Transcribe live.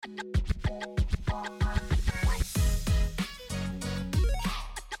Hello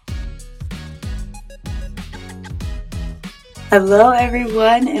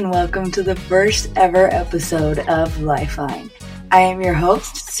everyone, and welcome to the first ever episode of Lifeline. I am your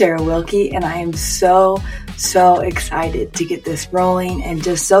host, Sarah Wilkey, and I am so excited to get this rolling and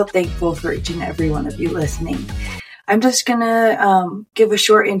just so thankful for each and every one of you listening. I'm just gonna give a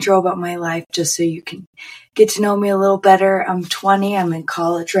short intro about my life just so you can get to know me a little better. I'm 20, I'm in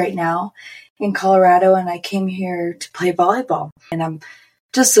college right now in Colorado, and I came here to play volleyball, and I'm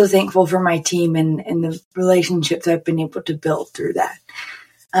just so thankful for my team and the relationships I've been able to build through that.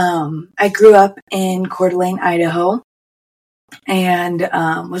 I grew up in Coeur d'Alene, Idaho, and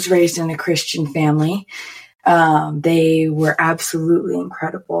was raised in a Christian family. They were absolutely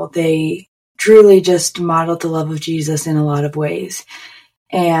incredible. They truly just modeled the love of Jesus in a lot of ways.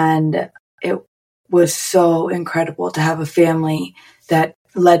 And it was so incredible to have a family that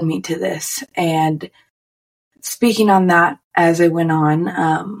led me to this. And speaking on that, as I went on,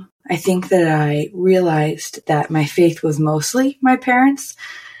 I think that I realized that my faith was mostly my parents,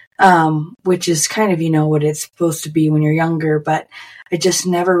 which is kind of, what it's supposed to be when you're younger, but I just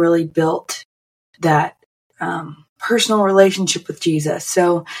never really built that personal relationship with Jesus.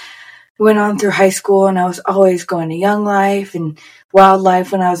 So I went on through high school, and I was always going to Young Life and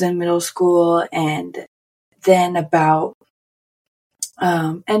Wildlife when I was in middle school, and then about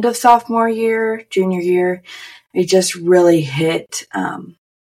end of sophomore year, junior year, it just really hit a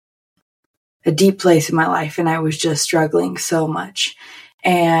deep place in my life, and I was just struggling so much.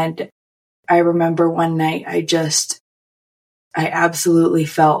 And I remember one night I absolutely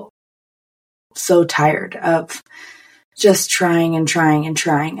felt so tired of just trying. And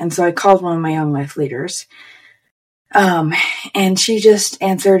so I called one of my Young Life leaders, and she just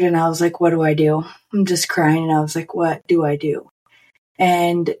answered, and I was like, what do I do? I'm just crying, and I was like, what do I do?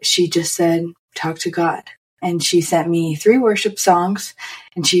 And she just said, talk to God. And she sent me 3 worship songs,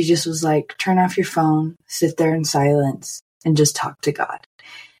 and she just was like, turn off your phone, sit there in silence, and just talk to God.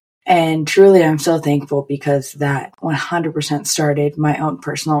 And truly, I'm so thankful, because that 100% started my own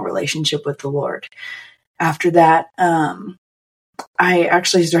personal relationship with the Lord. After that, I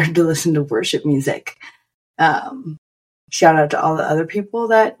actually started to listen to worship music. Shout out to all the other people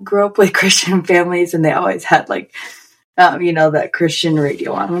that grew up with Christian families, and they always had that Christian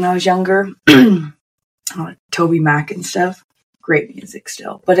radio on when I was younger. Toby Mac and stuff. Great music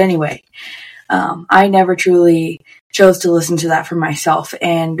still. But anyway, I never truly chose to listen to that for myself.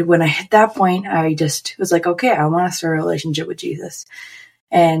 And when I hit that point, I just was like, okay, I want to start a relationship with Jesus.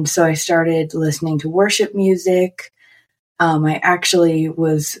 And so I started listening to worship music. We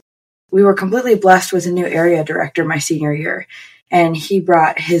were completely blessed with a new area director my senior year. And he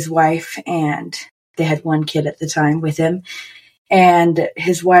brought his wife, and they had 1 kid at the time with him. And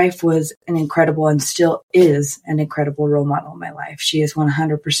his wife was an incredible, and still is an incredible, role model in my life. She is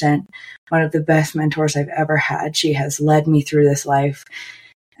 100% one of the best mentors I've ever had. She has led me through this life.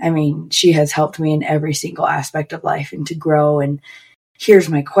 I mean, she has helped me in every single aspect of life and to grow. And here's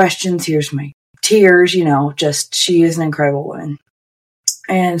my questions, here's my tears, she is an incredible woman.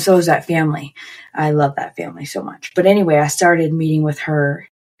 And so is that family. I love that family so much. But anyway, I started meeting with her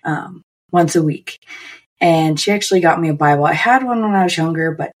once a week. And she actually got me a Bible. I had one when I was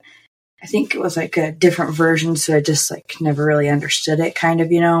younger, but I think it was like a different version, so I just never really understood it,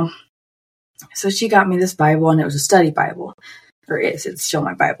 So she got me this Bible, and it was a study Bible. It's still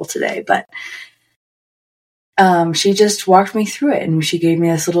my Bible today, but she just walked me through it, and she gave me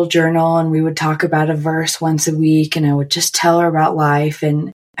this little journal, and we would talk about a verse once a week, and I would just tell her about life.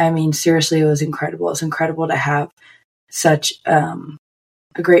 And I mean, seriously, it was incredible. It was incredible to have such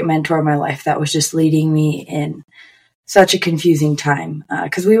a great mentor in my life that was just leading me in such a confusing time,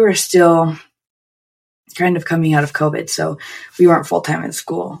 because we were still kind of coming out of COVID, so we weren't full-time in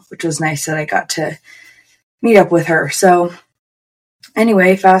school, which was nice that I got to meet up with her. So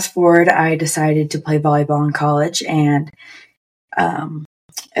anyway, fast forward, I decided to play volleyball in college, and I'm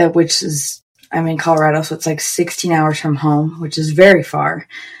in Colorado, so it's like 16 hours from home, which is very far.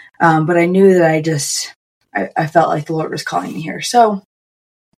 But I knew that I felt like the Lord was calling me here. So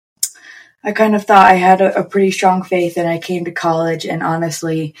I kind of thought I had a pretty strong faith, and I came to college, and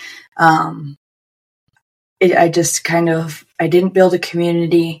honestly, I didn't build a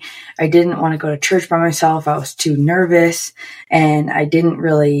community. I didn't want to go to church by myself. I was too nervous, and I didn't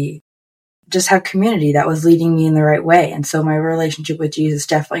really just have community that was leading me in the right way. And so my relationship with Jesus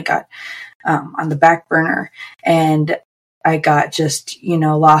definitely got on the back burner, and I got just,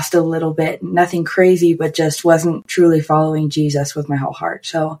 lost a little bit. Nothing crazy, but just wasn't truly following Jesus with my whole heart.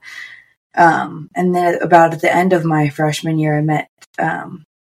 So, and then about at the end of my freshman year, I met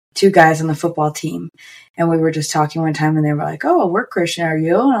two guys on the football team. And we were just talking one time and they were like, "Oh, we're Christian, are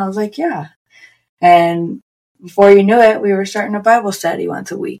you?" And I was like, "Yeah." And before you knew it, we were starting a Bible study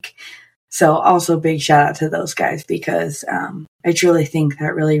once a week. So also big shout out to those guys because I truly think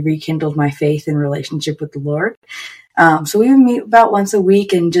that really rekindled my faith and relationship with the Lord. So we would meet about once a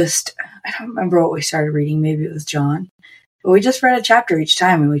week and just, I don't remember what we started reading. Maybe it was John. But we just read a chapter each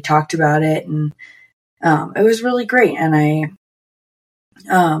time and we talked about it. And it was really great. And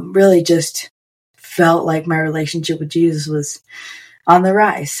I really just felt like my relationship with Jesus was on the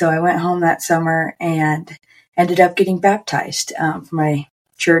rise. So I went home that summer and ended up getting baptized for my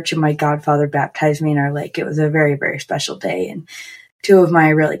church, and my godfather baptized me in our lake. It was a very, very special day. And two of my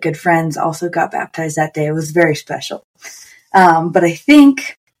really good friends also got baptized that day. It was very special. But I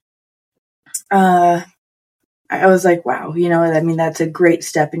think I was like, wow, that's a great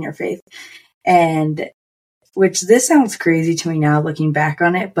step in your faith. And which this sounds crazy to me now looking back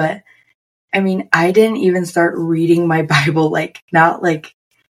on it, but I didn't even start reading my Bible, not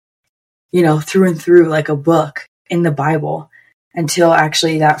through and through like a book in the Bible until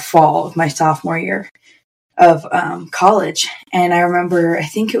actually that fall of my sophomore year of college. And I remember, I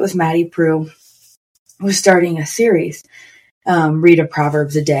think it was Maddie Prue was starting a series, read a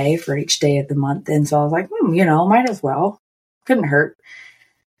Proverbs a day for each day of the month. And so I was like, might as well. Couldn't hurt.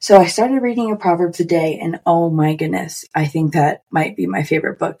 So I started reading a Proverbs a day, and oh my goodness, I think that might be my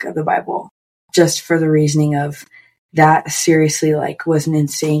favorite book of the Bible, just for the reasoning of that seriously was an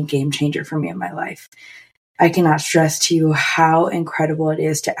insane game changer for me in my life. I cannot stress to you how incredible it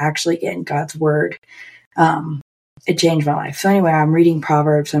is to actually get in God's word. It changed my life. So anyway, I'm reading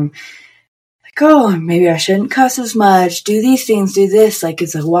Proverbs. I'm like, oh, maybe I shouldn't cuss as much, do these things, do this.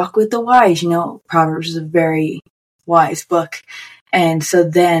 It's a walk with the wise. Proverbs is a very wise book. And so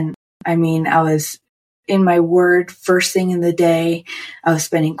then, I was in my word first thing in the day. I was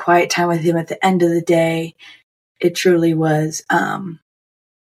spending quiet time with him at the end of the day. It truly was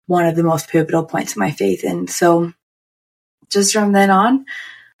one of the most pivotal points of my faith. And so just from then on,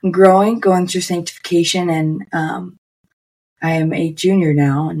 I'm going through sanctification, and I am a junior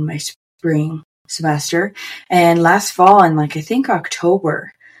now in my spring semester. And last fall, in I think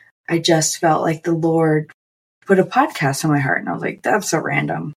October, I just felt like the Lord put a podcast on my heart. And I was like, that's so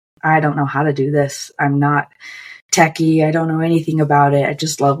random. I don't know how to do this. I'm not techie. I don't know anything about it. I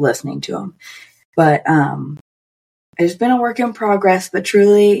just love listening to him. But it's been a work in progress, but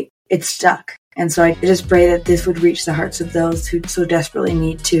truly it's stuck. And so I just pray that this would reach the hearts of those who so desperately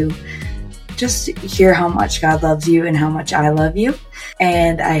need to just hear how much God loves you and how much I love you.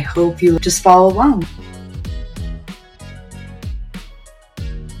 And I hope you just follow along.